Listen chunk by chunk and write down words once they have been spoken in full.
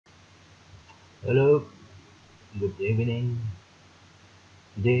Hello, good evening.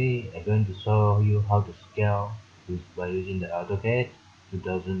 Today I'm going to show you how to scale by using the AutoCAD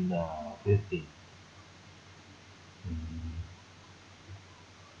 2015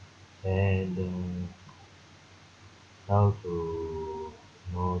 and how to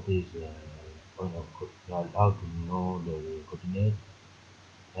know this point of how to know the coordinate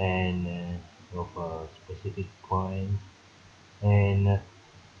and of a specific point and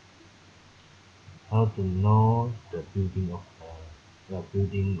how to know the building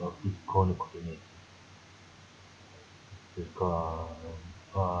of this corner coordinate. Because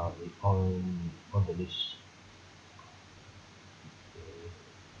on the list.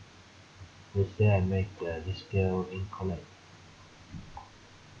 Let's say I make this scale incorrect.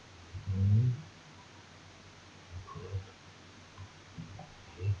 Mm, correct.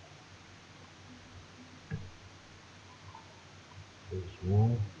 Okay, so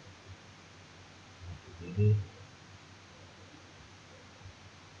small. Together,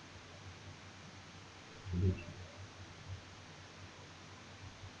 solution.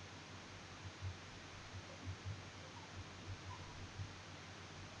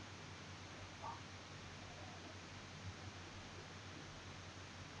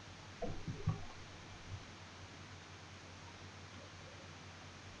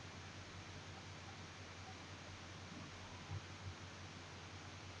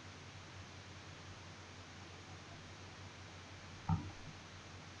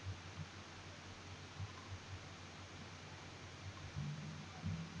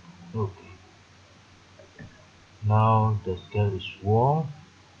 Okay, now the scale is wrong.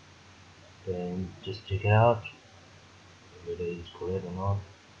 Then just check it out whether it's correct or not.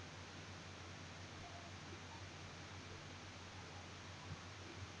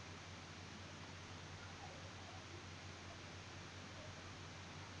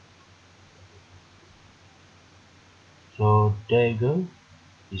 So there you go.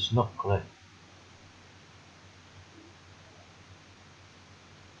 It's not correct.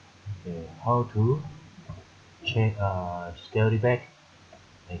 Okay, how to check scale it back?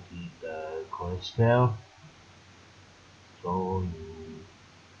 Make it correct scale. So you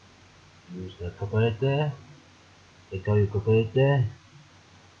use the calculator. Take out your calculator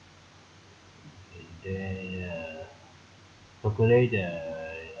and then calculate the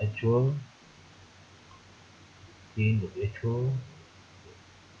actual in the actual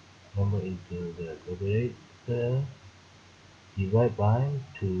number into the calculator, divide by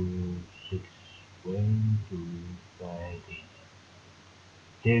 26.258.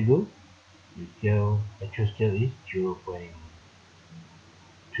 There you go. The scale, actual scale is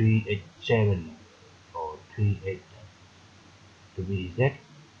 0.387 or 38 to be exact,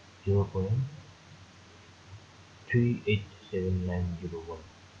 0.387901.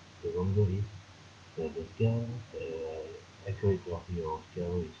 The longer is the scale, the accuracy of your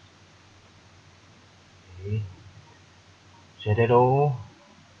scale is. Okay. Set it all.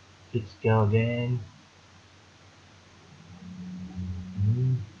 Hit scale again.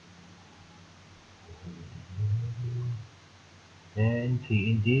 Mm. Then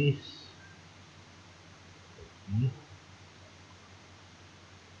key in this.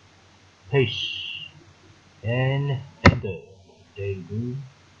 Paste and enter. There you go.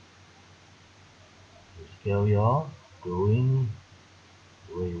 The scale your drawing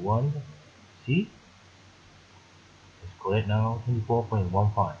way 1. See? It's correct now.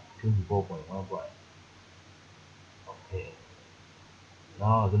 24.15. 24.15. Okay.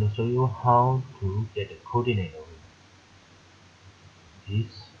 Now I'm gonna show you how to get the coordinate of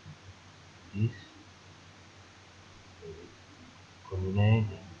this, this, coordinate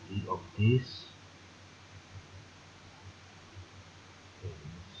of this. Okay,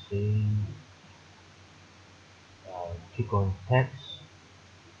 say click on text.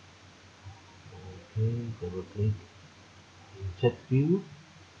 Okay, double click insert view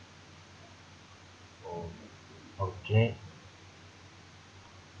or object,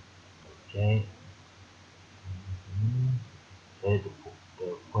 object. Say the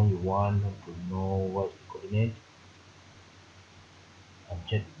point you want to know what's the coordinate.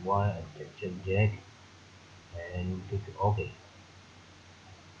 Object Y, object Z, and click OK.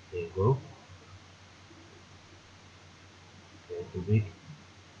 There you go. Scale to big,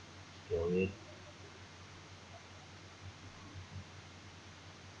 scale it.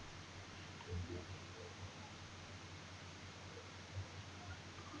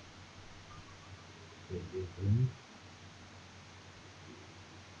 Scale it in.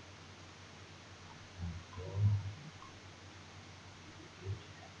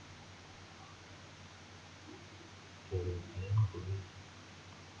 Scale it in.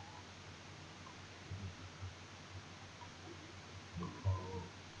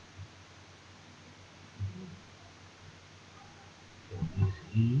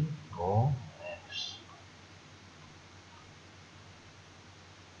 T or X.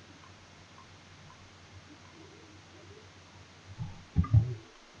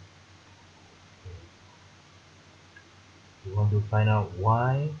 You want to find out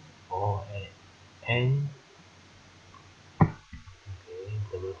Y or N. Okay,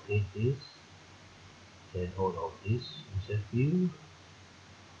 double click this, then all of this insert view,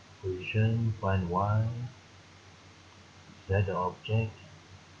 position, find Y, select the object,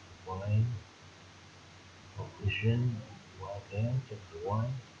 Y, position, Y there, check the Y,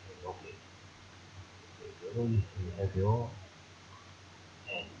 and OK. So you have your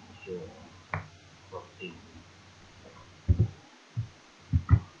N here, property.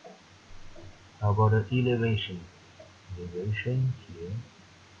 How about the elevation? Elevation here,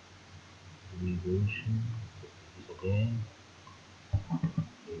 elevation, this again,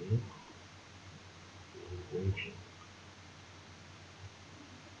 okay, elevation.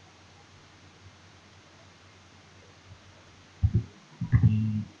 E,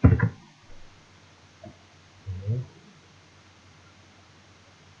 okay,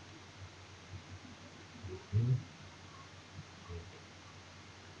 okay,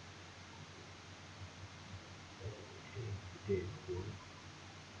 okay, good.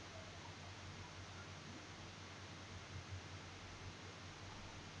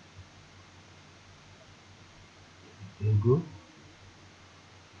 Okay, good.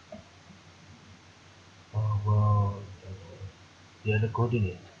 Well, the other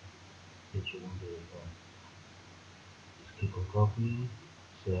coordinate that you want to just click on copy,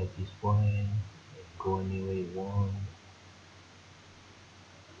 select this point, and go anywhere you want.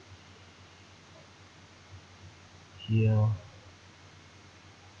 Here,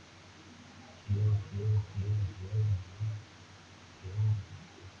 here.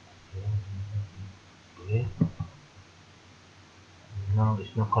 Okay, now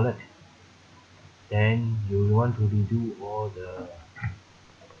it's not correct. Then you want to do all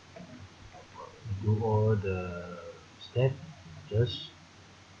the step. Just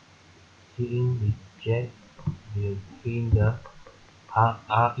key in the jet, you key in the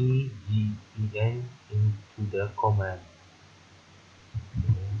REGEN into the command.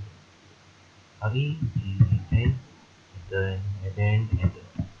 REGEN, and then enter.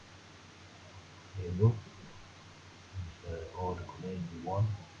 There you go. All the command you want.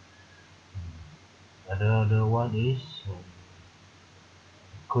 Another one is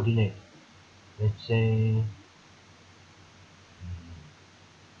coordinate. Let's say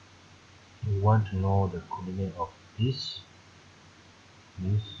you want to know the coordinate of this,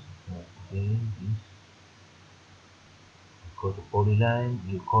 okay, this. Go to polyline.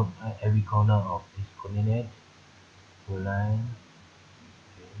 You code every corner of this coordinate. Polyline.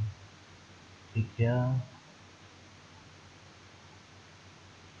 Okay. Picture.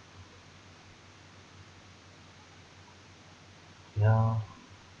 Yeah.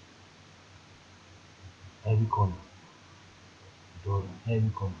 Every corner. Draw every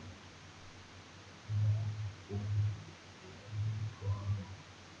corner.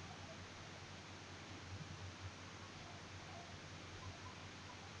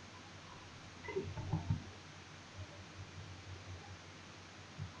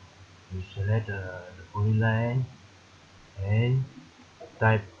 You select the polyline and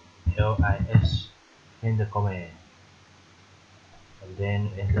type LIS in the command and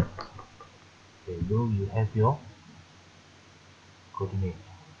then enter. There you go, you have your coordinate.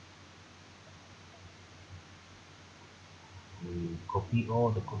 You copy all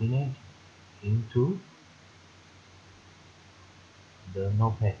the coordinate into the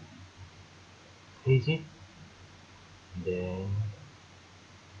notepad, paste it, then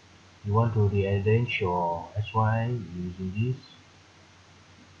you want to rearrange your SY using this.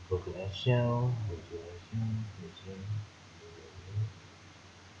 Go to Excel,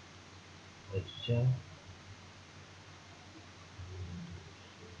 Excel,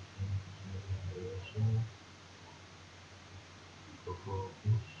 go for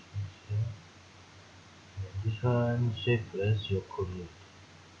Excel. And this one save as your coordinate.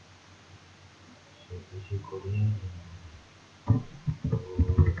 Save as your coordinate.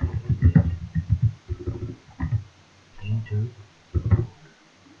 Into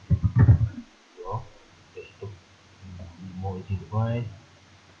your desktop. More easy to find.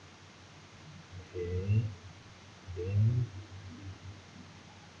 Okay. Then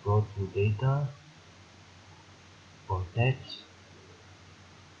go to data, context,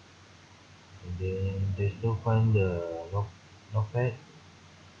 and then desktop find the notepad.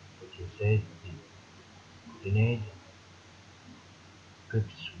 What you said, coordinate,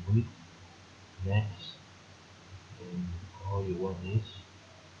 fixed width, next, and all you want is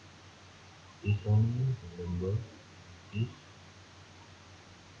this only, remember this,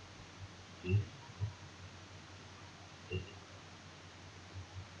 this, this,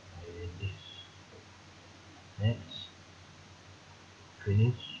 and this. Next,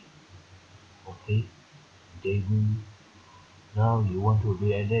 finish. Okay, then now you want to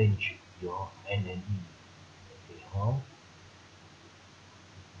rearrange your N and E. Okay, how?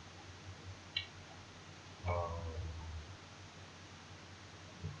 Uh,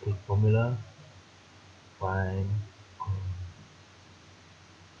 click formula, find,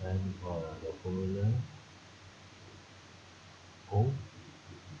 find the formula, O,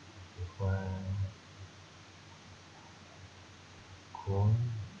 find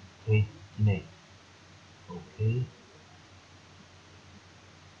concatenate. Okay,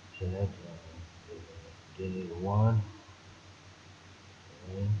 select the one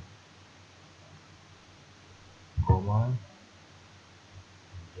and comma,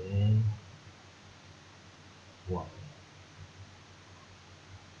 then one.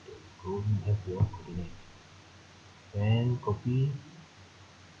 Go and have your coordinate. And copy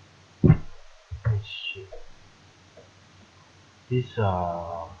this shape. This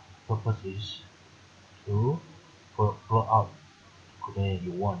purpose is to plot out coordinate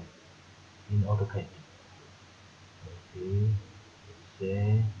you want in AutoCAD. Okay, let's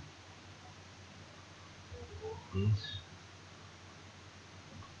say this.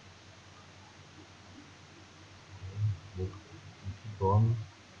 Look, keep on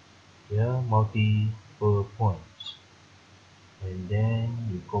here multiple points, and then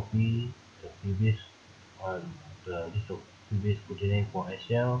you copy the previous the list of previous coordinate for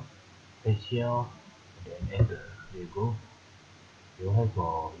ACL, ACL, and then enter. There you go. You have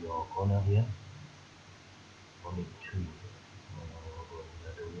your corner here. Only three. Go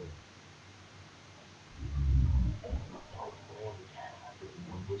another way.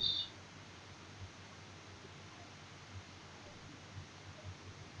 On this.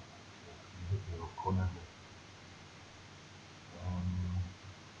 Your corner here.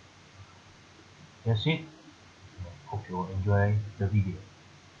 That's it. Hope you enjoy the video.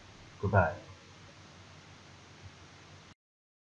 Goodbye.